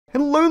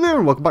Hello there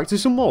and welcome back to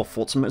some more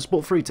Forza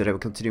Motorsport 3. Today we're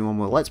continuing on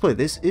with Let's Play.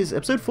 This is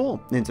episode 4.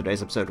 In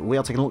today's episode we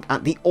are taking a look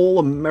at the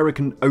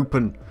All-American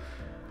Open.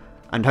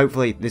 And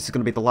hopefully this is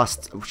going to be the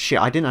last... Oh, shit,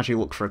 I didn't actually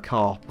look for a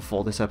car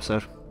before this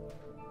episode.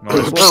 No.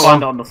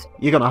 Well,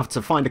 you're going to have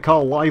to find a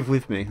car live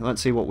with me.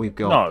 Let's see what we've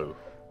got.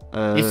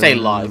 No. You say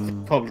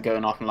live, probably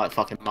going off in like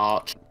fucking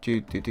March.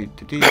 Which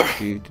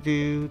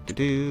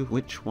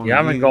one? You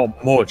haven't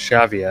got much,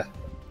 have you?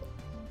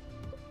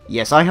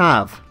 Yes, I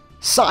have.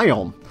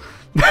 Scion.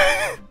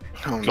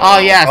 Oh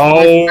yes,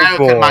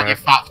 American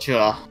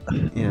manufacturer.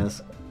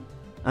 Yes.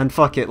 And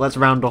fuck it, let's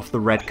round off the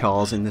red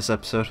cars in this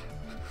episode.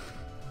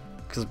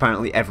 Because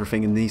apparently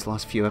everything in these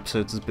last few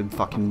episodes has been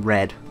fucking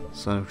red.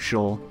 So,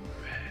 sure.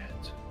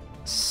 Red.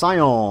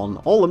 Scion.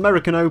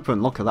 All-American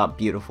Open. Look at that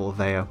beautiful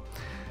Aveo.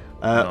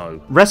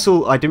 No.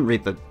 Wrestle... I didn't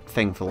read the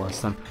thing for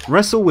last time.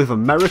 Wrestle with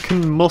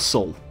American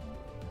Muscle.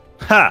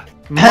 Ha!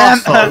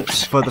 Muscle!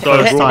 For the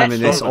first time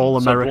in this Strowman.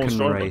 All-American So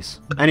Braun Strowman. race.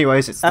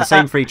 Anyways, it's the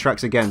same three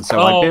tracks again, so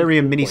Oh,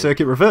 Iberian Mini boy.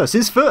 Circuit Reverse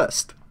is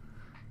first!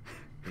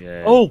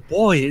 Yeah. Oh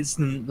boy, it's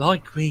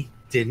like we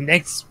didn't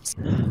it's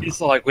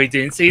like we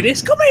didn't see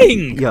this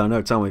coming! Yeah,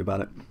 no, tell me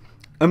about it.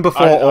 And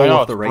before I all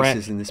know, of the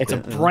races in this it's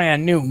bit, a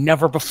brand new,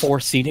 never before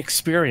seen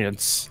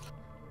experience.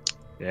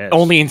 Yes.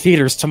 Only in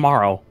theaters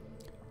tomorrow.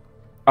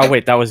 Oh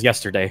wait, that was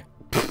yesterday.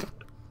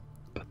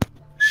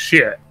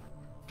 Shit.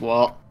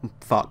 What?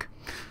 Fuck.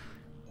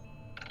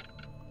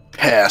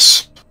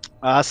 Pass.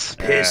 Piss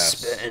Yes.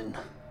 spin.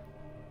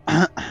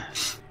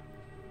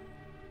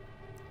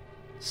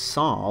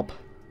 Saab?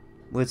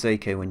 Where's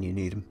AK when you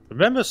need him?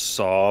 Remember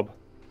Saab?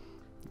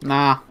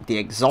 Nah, The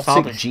exotic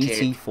Saab is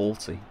cheap.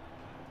 GT40.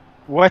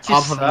 What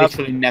is I've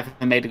literally never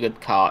made a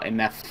good car in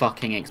their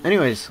fucking experience.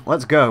 Anyways,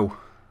 let's go.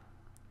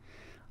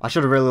 I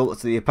should have really looked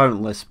at the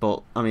opponent list,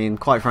 but, I mean,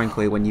 quite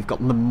frankly, when you've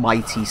got the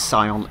mighty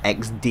Scion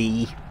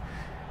XD...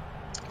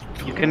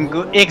 You can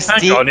go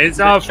XD. Hang on, it's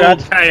our Chat.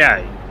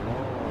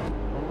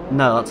 4KA.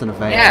 No, that's an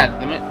Aveo. Yeah,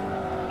 I mean,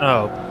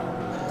 Oh.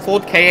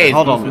 Ford KA is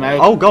Hold North on.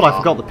 American Oh god, I car.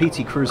 forgot the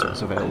PT Cruiser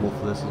was available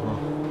for this as well.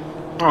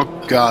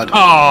 Oh god.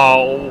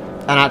 Oh.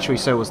 And actually,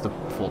 so was the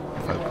Ford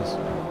Focus.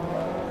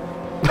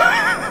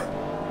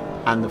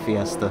 And the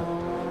Fiesta.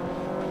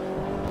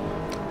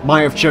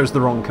 Might have chose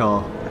the wrong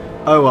car.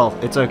 Oh well,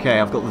 it's okay,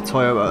 I've got the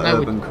Toyota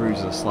No, Urban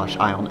Cruiser /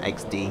 Ion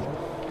XD.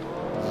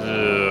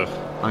 Ugh.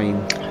 I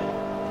mean,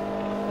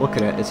 look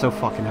at it, it's so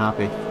fucking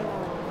happy.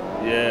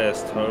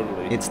 Yes,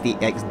 totally. It's the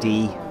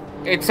XD.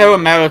 It's so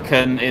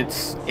American, it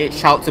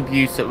shouts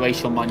abuse at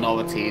racial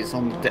minorities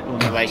on the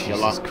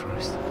regular. Jesus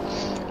Christ.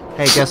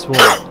 Hey, guess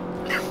what?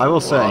 I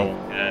will say,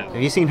 Wow, yeah.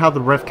 have you seen how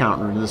the rev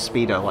counter and the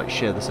speedo like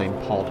share the same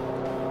pod?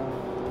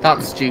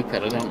 That's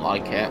stupid, I don't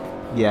like it.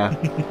 Yeah.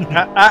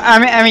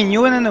 I mean, you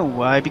wanna know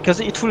why?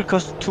 Because it will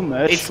cost too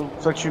much. It's-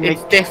 So you make.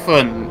 It's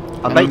different.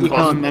 I bet you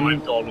I'm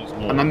can't. $5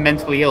 more. And I'm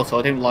mentally ill, so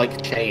I don't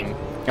like chain.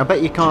 I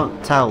bet you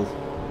can't tell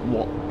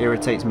what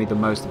irritates me the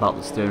most about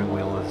the steering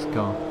wheel of this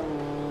car.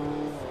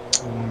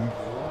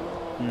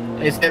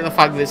 Is it the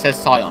fact that it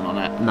says Scion on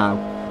it? No.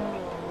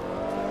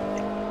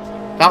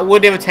 That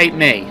would irritate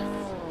me.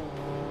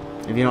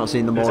 Have you not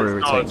seen the more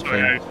irritating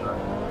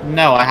thing?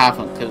 No, I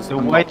haven't, because The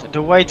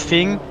white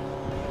thing.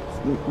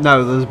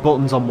 No, there's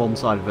buttons on one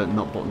side of it,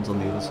 not buttons on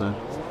the other side.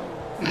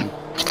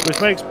 Which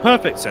makes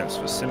perfect sense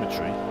for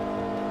symmetry.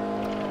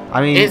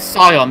 I mean, It's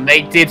Scion.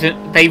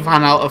 They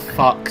ran out of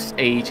fucks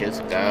ages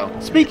ago.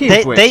 speaking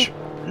They- of which,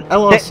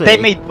 LRC, They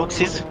made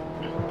boxes.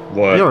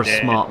 What? you're a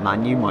smart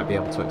man, you might be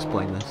able to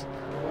explain this.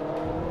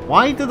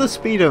 Why do the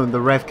speedo and the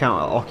rev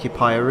counter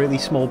occupy a really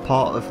small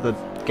part of the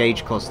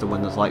gauge cluster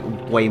when there's like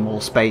way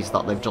more space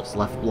that they've just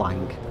left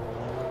blank?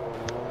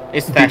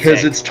 It's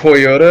Because it's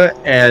Toyota,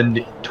 and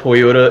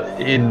Toyota,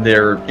 in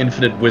their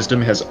infinite wisdom,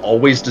 has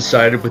always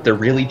decided with their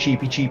really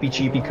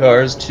cheapy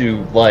cars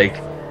to, like,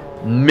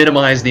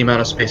 minimize the amount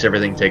of space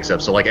everything takes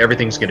up. So, like,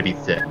 everything's going to be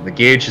thin. The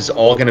gauge is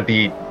all going to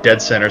be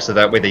dead center, so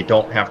that way they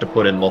don't have to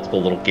put in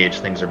multiple little gauge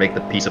things or make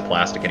the piece of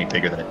plastic any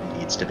bigger than it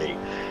needs to be.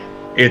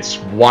 It's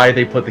why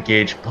they put the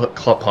gauge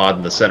pod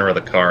in the center of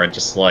the car and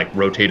just, like,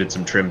 rotated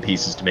some trim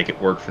pieces to make it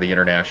work for the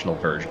international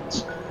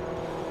versions.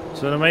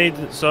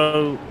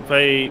 So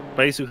they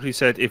basically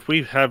said if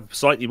we have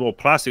slightly more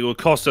plastic, it will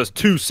cost us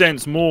 2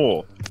 cents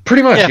more.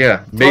 Pretty much, Yeah. yeah.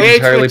 Made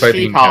entirely by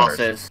being counters.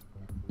 asses.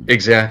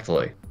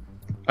 Exactly.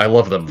 I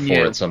love them for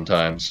Yeah. it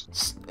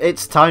sometimes.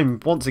 It's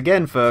time once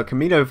again for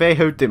Camino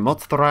Viejo de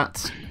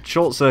Montserrat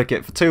short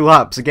circuit for 2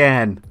 laps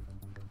again.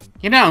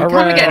 You know, I'm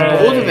kind of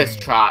getting bored of this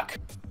track.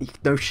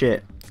 No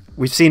shit.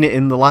 We've seen it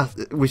in the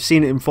last. We've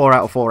seen it in 4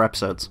 out of 4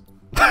 episodes.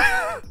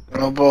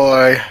 Oh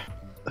boy.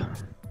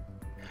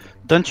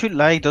 Don't you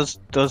like those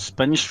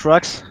Spanish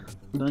trucks?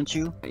 Don't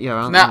you? Yeah.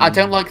 aren't No, they? I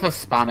don't like the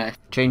Spanish.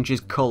 Changes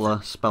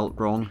colour, spelt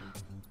wrong.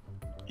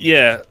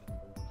 Yeah.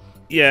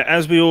 Yeah,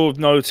 as we all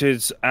noted,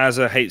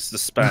 Azza hates the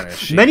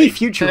Spanish. Many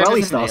future There rally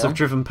isn't stars Neil. have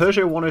driven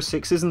Peugeot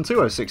 106s and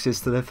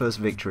 206s to their first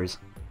victories.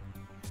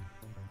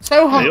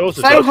 So They have,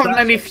 also so does have that.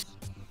 many.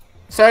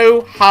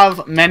 So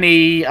have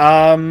many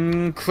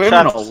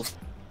criminals.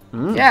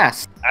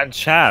 Yes. And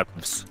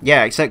chavs.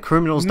 Yeah, except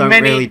criminals don't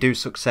Many- really do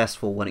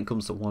successful when it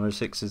comes to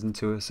 106s and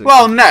 206s.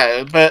 Well,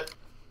 no, but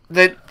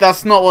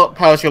that's not what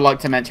Persia like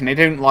to mention. They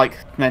don't like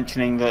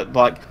mentioning that,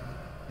 like,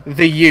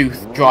 the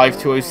youth drive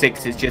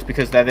 206s just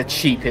because they're the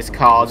cheapest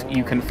cars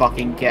you can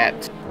fucking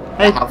get.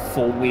 They Hey. have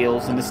 4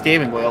 wheels and a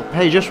steering wheel.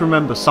 Hey, just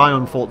remember,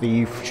 Scion thought the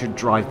youth should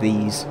drive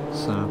these,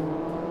 so...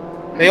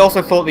 They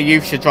also thought the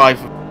youth should drive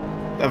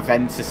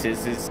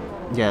Aventuses.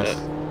 Yes.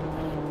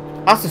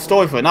 That's the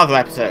story for another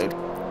episode.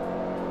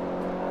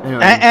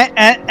 Anyway,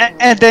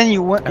 And then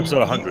you Episode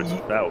 100.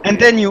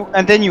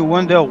 and then you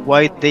wonder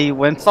why they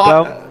went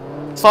down.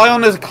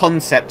 Scion as a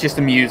concept just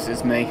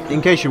amuses me.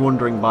 in case you're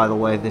wondering, by the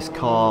way, this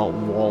car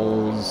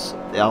was...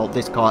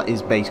 this car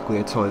is basically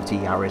a Toyota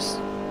Yaris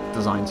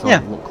designed to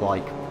look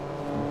like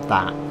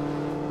that.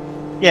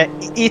 Yeah,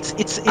 it's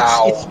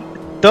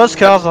those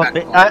cars are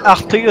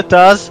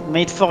Toyotas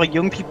made for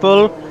young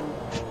people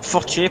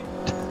for cheap.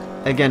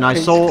 Again, I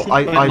saw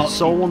Basically,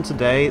 saw one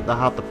today that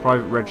had the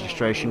private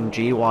registration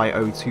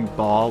GY02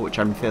 bar, which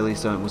I'm fairly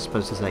certain was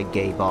supposed to say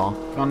gay bar.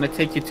 Gonna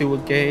take you to a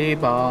gay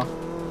bar.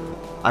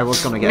 I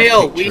was gonna get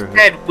Emile, a we picture of it.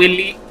 said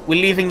we're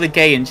leaving the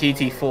gay in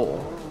GT4.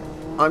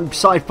 I'm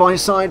side by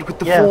side with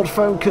the Ford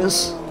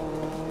Focus.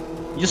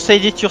 You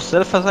said it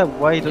yourself as a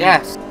why don't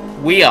Yes,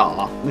 we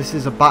are. This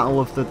is a battle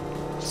of the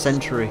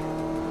century.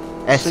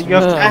 So you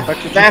have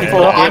to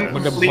Therefore, Yeah. I'm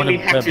completely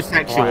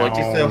heterosexual. It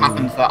just so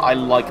happens that I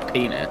like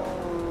penis.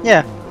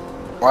 Yeah.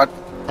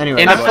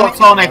 Anyway, In a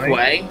platonic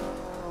way.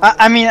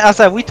 I mean, as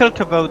we talked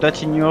about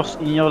that in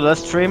your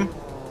last stream,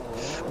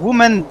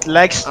 women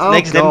likes Oh,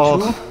 them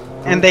God. too,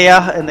 and they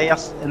are.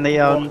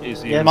 What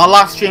is yeah. My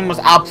last stream was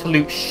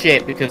absolute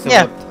shit because of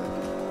Yeah.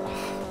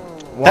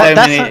 what?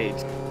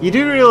 That's You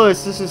do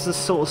realise this is the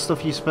sort of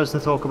stuff you're supposed to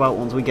talk about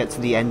once we get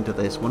to the end of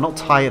this. We're not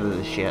tired of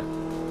this shit.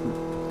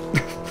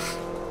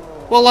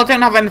 Well, I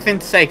don't have anything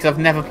to say because I've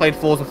never played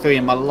Forza 3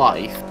 in my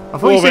life. I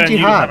thought you said you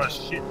had. a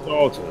shit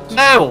childhood.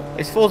 No,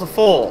 it's Forza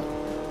 4.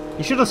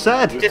 You should have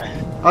said. Just-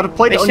 I'd have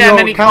played they it on share your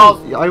many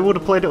account. I would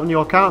have played it on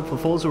your account for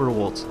Forza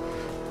rewards.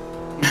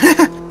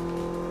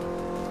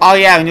 Oh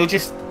yeah, and you'll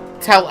just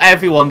tell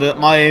everyone that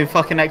my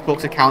fucking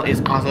Xbox account is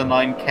as a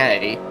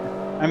 9K.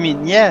 I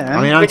mean, yeah.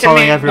 I mean, I'm Which,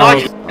 telling everyone.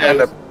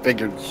 like,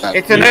 Figured that.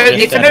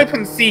 it's an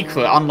open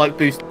secret, unlike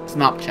Boost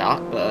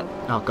Snapchat, but...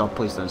 Oh god,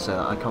 please don't say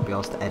that. I can't be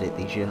asked to edit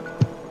these yet.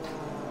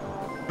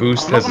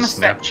 Boost I'm not has a gonna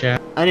say-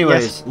 Snapchat.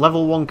 Anyways,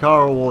 level 1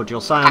 car award,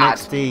 your Scion Ad.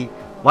 XD.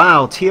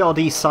 Wow,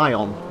 TRD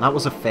Scion. That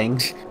was a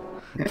thing.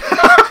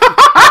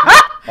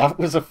 That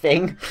was a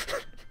thing.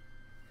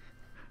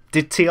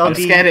 Did I'm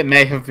scared TRD... it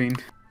may have been.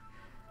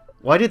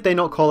 Why did they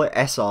not call it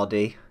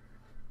SRD?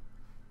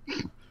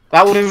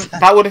 That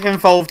would have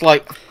involved,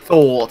 like,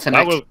 thought and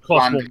That would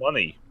cost more plan.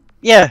 money.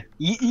 Yeah.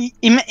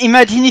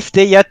 Imagine if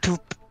they had to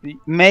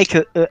make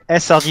a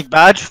SRD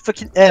badge.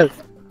 Fucking hell.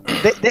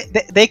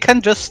 They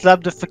can just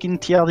slap the fucking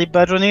TRD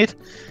badge on it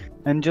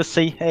and just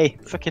say, hey,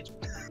 fuck it.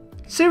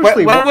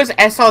 Seriously, When was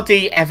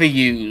SRD ever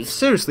used?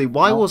 seriously,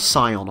 why was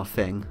Scion a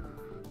thing?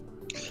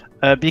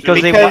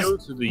 Because they Because- wa- Go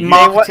to the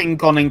Marketing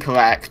gone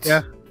incorrect.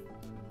 Yeah.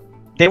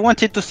 they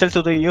wanted to sell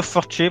to the youth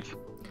for cheap.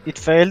 It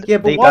failed. Yeah,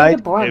 but they why died.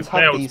 do brands It have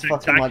failed these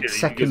fucking like spectacularly because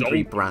secondary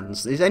old-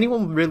 brands? Is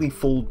anyone really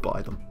fooled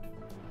by them?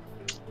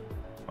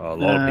 A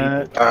lot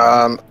of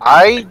people.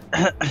 I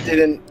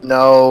didn't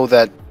know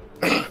that.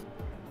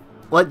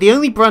 Like, the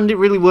only brand it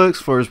really works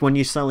for is when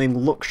you're selling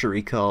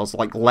luxury cars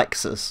like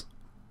Lexus.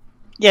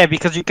 Yeah,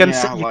 because you can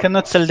Yeah, you like-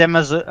 cannot sell them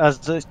as the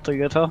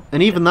Toyota.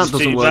 And even that doesn't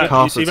See, work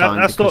half the time.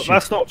 that's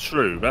because not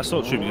true. That's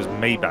not true because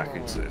Maybach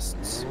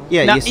exists.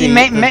 Yeah, No, you see,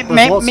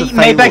 Maybach lots of is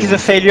a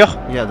failures.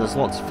 failure. Yeah, there's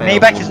lots of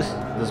failed Maybach ones. is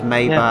There's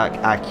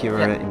Maybach,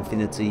 Acura,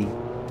 Infiniti.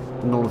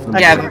 None of them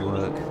Yeah, really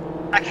work.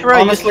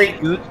 Acura Honestly, is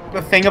good.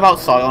 The thing about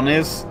Scion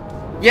is,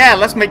 yeah,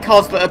 let's make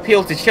cars that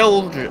appeal to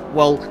children.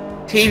 Well,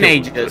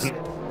 teenagers.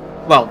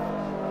 Well,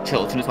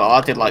 children as well.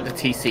 I did like the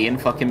TC in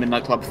fucking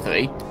Midnight Club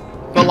 3.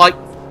 But like,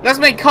 let's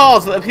make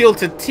cars that appeal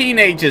to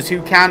teenagers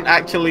who can't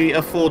actually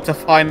afford to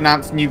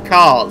finance new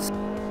cars.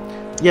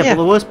 Yeah, Yeah.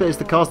 but the worst bit is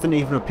the cars didn't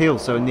even appeal,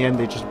 so in the end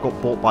they just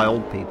got bought by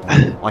old people.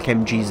 Like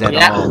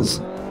MGZRs.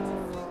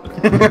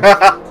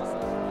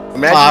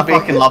 Imagine I being,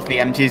 fucking love the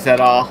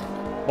MGZR.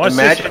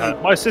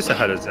 Imagine- My sister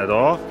had a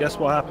ZR. Guess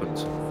what happened?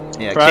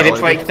 Yeah, Did it exactly.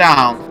 break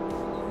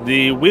down?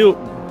 The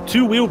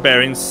two wheel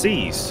bearings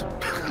seized.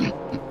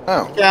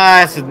 Oh,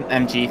 Yeah, it's an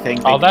MG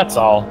thing. Oh, that's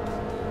all.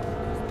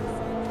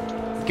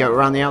 Go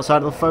around the outside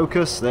of the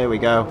Focus. There we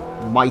go.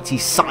 Mighty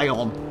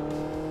Scion.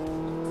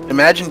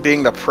 imagine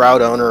being the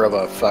proud owner of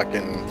a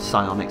fucking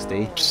Scion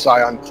XD.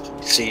 Scion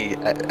C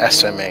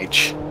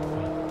SMH.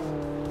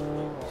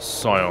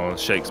 Scion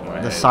shakes my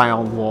The head.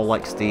 Scion Wall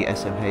XD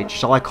SMH.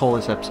 Shall I call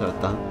this episode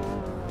that?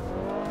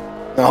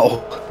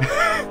 No.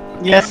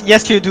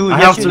 Yes, you do. I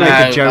yes, have you to do. make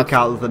a No, joke that's-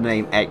 out of the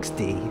name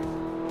XD.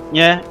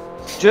 Yeah.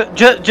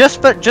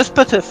 Just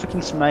put a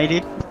fucking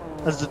smiley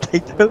as the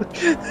title.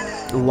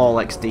 LOL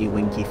XD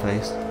winky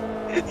face.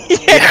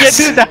 Yeah,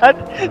 do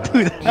that.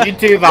 Do that. You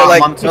do that Or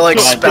like, once or like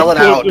or twice. spell it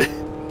out.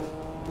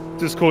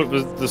 just call it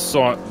the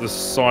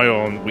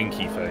Scion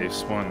Winky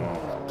Face. Why not?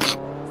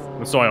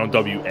 The Scion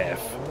WF.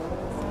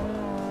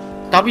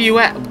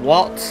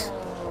 What?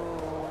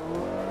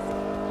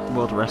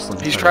 World Wrestling.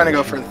 He's trying to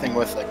go for the thing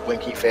with like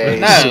winky face.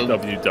 No.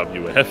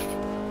 WWF.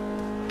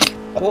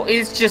 What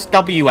is just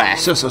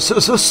WS? Winky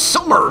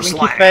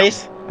SummerSlam.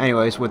 face.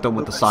 Anyways, we're done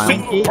with the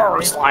Scion. Yay!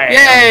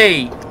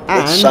 It's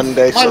And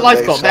Sunday, My Sunday,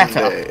 life got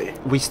better. Sunday.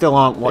 we still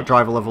aren't what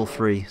driver level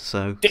 3,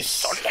 so This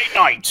Sunday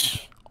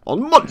night.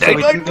 on Monday So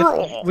we Night didn't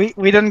Raw. get,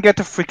 we didn't get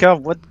a free car.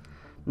 What?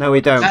 No,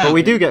 we don't, but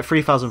we do get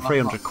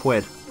 3,300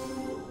 quid,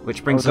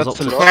 which brings Oh, us up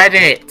that's to a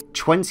Credit.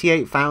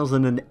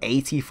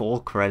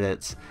 28,084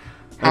 credits.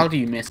 How do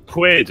you miss?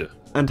 Quid.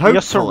 And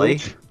You're so hopefully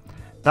rich.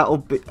 that'll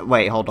be.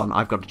 Wait, hold on.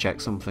 I've got to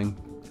check something.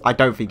 I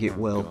don't think it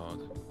will.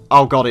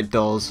 Oh god, it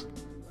does.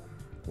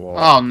 What?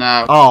 Oh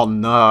no. Oh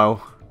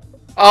no.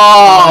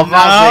 Oh, no!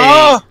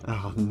 Mazzy.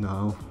 Oh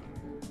no.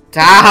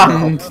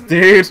 Damned,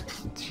 dude.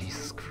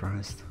 Jesus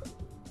Christ.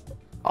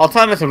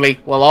 Alternatively,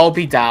 we'll all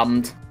be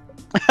damned.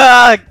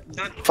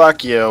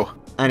 Fuck you.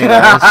 Anyways,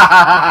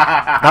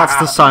 that's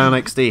the Scion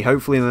XD.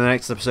 Hopefully in the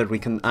next episode we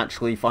can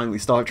actually finally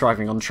start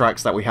driving on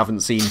tracks that we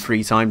haven't seen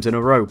 3 times in a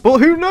row. But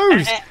who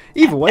knows?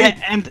 Either way,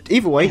 And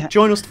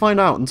join us to find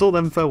out. Until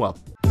then, farewell.